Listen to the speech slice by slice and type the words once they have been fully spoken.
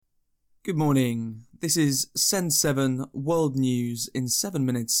Good morning. This is Send 7 World News in 7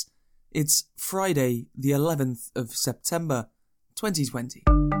 minutes. It's Friday, the 11th of September, 2020.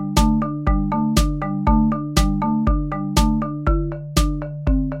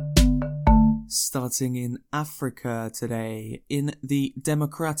 Starting in Africa today, in the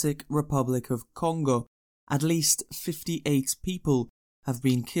Democratic Republic of Congo, at least 58 people have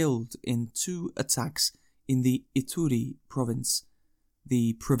been killed in 2 attacks in the Ituri province.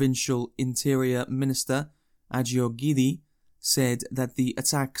 The provincial interior minister, Agio Gidi, said that the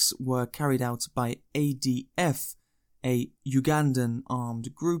attacks were carried out by ADF, a Ugandan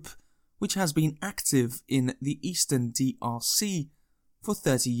armed group which has been active in the eastern DRC for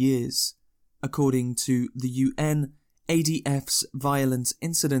 30 years. According to the UN, ADF's violent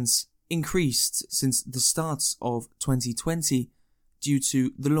incidents increased since the start of 2020 due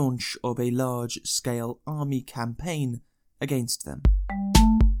to the launch of a large-scale army campaign against them.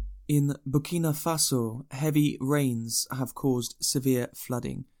 In Burkina Faso, heavy rains have caused severe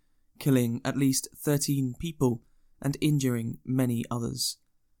flooding, killing at least 13 people and injuring many others.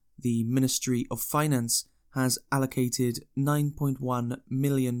 The Ministry of Finance has allocated $9.1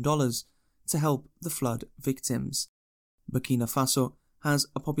 million to help the flood victims. Burkina Faso has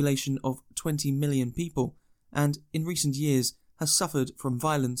a population of 20 million people and in recent years has suffered from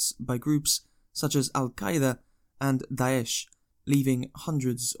violence by groups such as Al-Qaeda and Daesh, leaving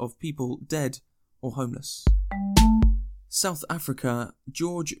hundreds of people dead or homeless. South Africa,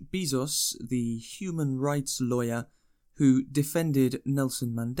 George Bizos, the human rights lawyer who defended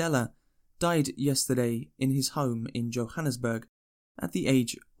Nelson Mandela, died yesterday in his home in Johannesburg at the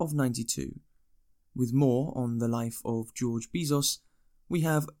age of 92. With more on the life of George Bizos, we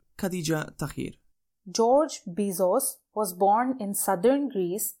have Khadija Tahir. George Bizos was born in southern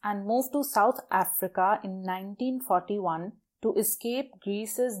Greece and moved to South Africa in 1941 to escape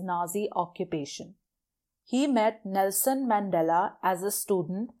Greece's Nazi occupation. He met Nelson Mandela as a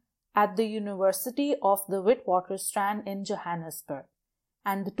student at the University of the Witwatersrand in Johannesburg,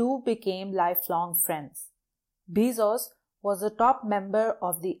 and the two became lifelong friends. Bizos was a top member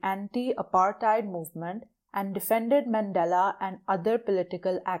of the anti-apartheid movement and defended Mandela and other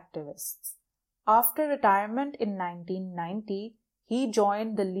political activists. After retirement in 1990, he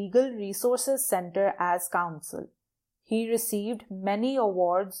joined the Legal Resources Center as counsel. He received many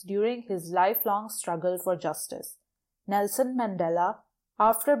awards during his lifelong struggle for justice. Nelson Mandela,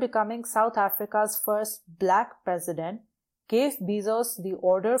 after becoming South Africa's first black president, gave Bizos the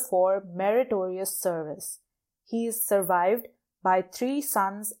Order for Meritorious Service. He is survived by 3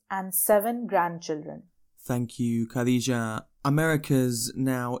 sons and 7 grandchildren. Thank you, Khadija. America's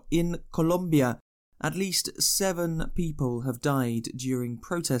now in Colombia. At least 7 people have died during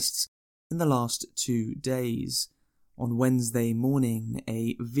protests in the last 2 days. On Wednesday morning,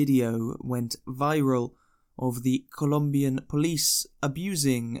 a video went viral of the Colombian police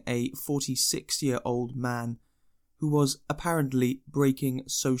abusing a 46-year-old man who was apparently breaking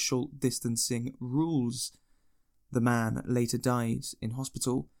social distancing rules. The man later died in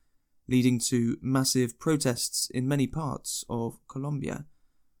hospital, leading to massive protests in many parts of Colombia.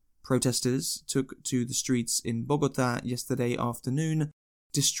 Protesters took to the streets in Bogota yesterday afternoon,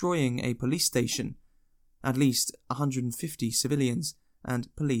 destroying a police station. At least 150 civilians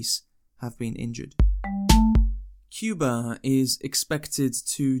and police have been injured. Cuba is expected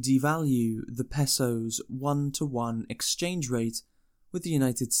to devalue the peso's 1-to-1 exchange rate with the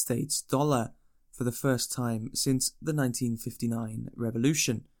United States dollar for the first time since the 1959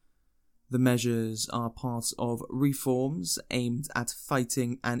 revolution. The measures are part of reforms aimed at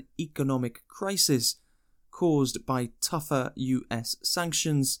fighting an economic crisis caused by tougher US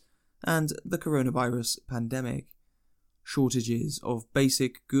sanctions and the coronavirus pandemic. Shortages of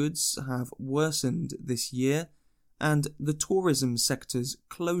basic goods have worsened this year, and the tourism sector's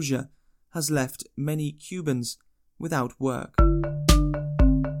closure has left many Cubans without work.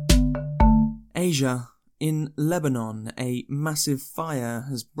 Asia. In Lebanon, a massive fire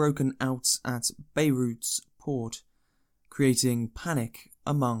has broken out at Beirut's port, creating panic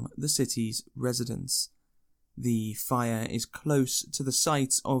among the city's residents. The fire is close to the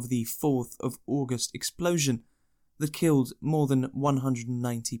site of the 4th of August explosion that killed more than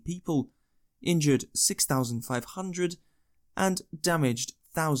 190 people, injured 6,500, and damaged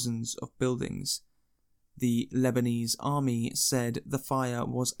thousands of buildings. The Lebanese army said the fire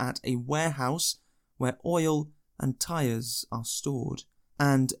was at a warehouse where oil and tires are stored,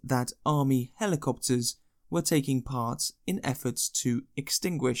 and that army helicopters were taking part in efforts to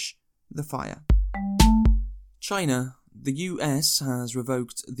extinguish the fire. China. The US has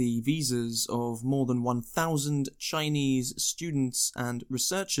revoked the visas of more than 1,000 Chinese students and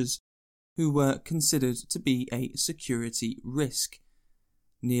researchers who were considered to be a security risk.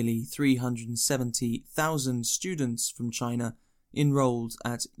 Nearly 370,000 students from China enrolled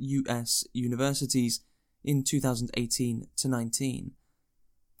at US universities in 2018 to 19.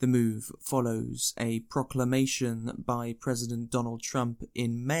 The move follows a proclamation by President Donald Trump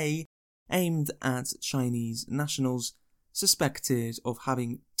in May aimed at Chinese nationals suspected of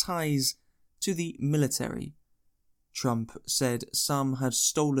having ties to the military. Trump said some had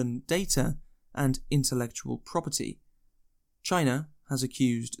stolen data and intellectual property. China has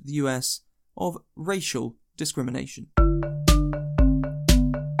accused the US of racial discrimination.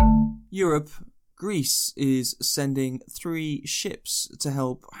 Europe. Greece is sending 3 ships to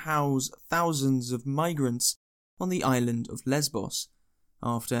help house thousands of migrants on the island of Lesbos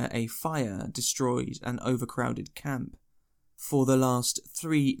after a fire destroyed an overcrowded camp. For the last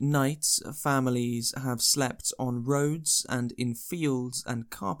 3 nights, families have slept on roads and in fields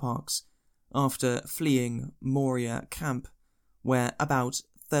and car parks after fleeing Moria camp, where about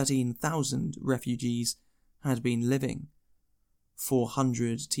 13,000 refugees had been living.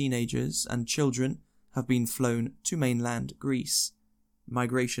 400 teenagers and children have been flown to mainland Greece.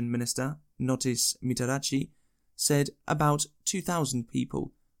 Migration Minister Notis Mitarachi said about 2,000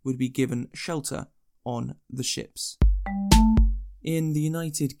 people would be given shelter on the ships. In the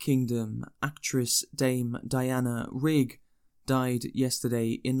United Kingdom, actress Dame Diana Rigg died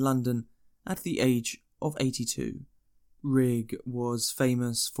yesterday in London at the age of 82. Rigg was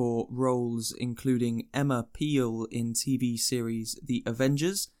famous for roles including Emma Peel in TV series The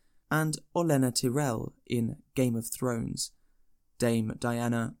Avengers and Olenna Tyrell in Game of Thrones. Dame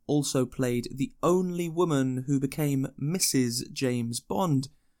Diana also played the only woman who became Mrs. James Bond.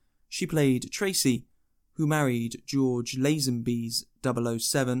 She played Tracy, who married George Lazenby's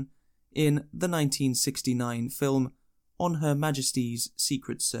 007 in the 1969 film On Her Majesty's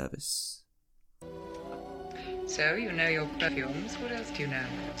Secret Service. So, you know your perfumes. What else do you know?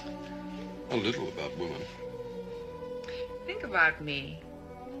 A little about women. Think about me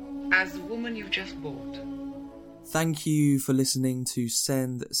as the woman you've just bought. Thank you for listening to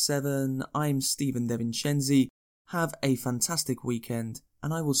Send 7. I'm Stephen DeVincenzi. Have a fantastic weekend,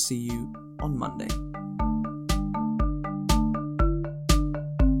 and I will see you on Monday.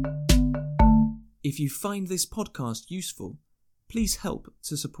 If you find this podcast useful, please help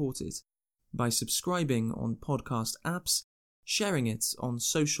to support it by subscribing on podcast apps, sharing it on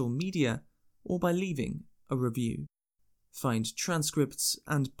social media, or by leaving a review. Find transcripts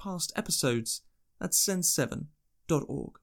and past episodes at send7.org.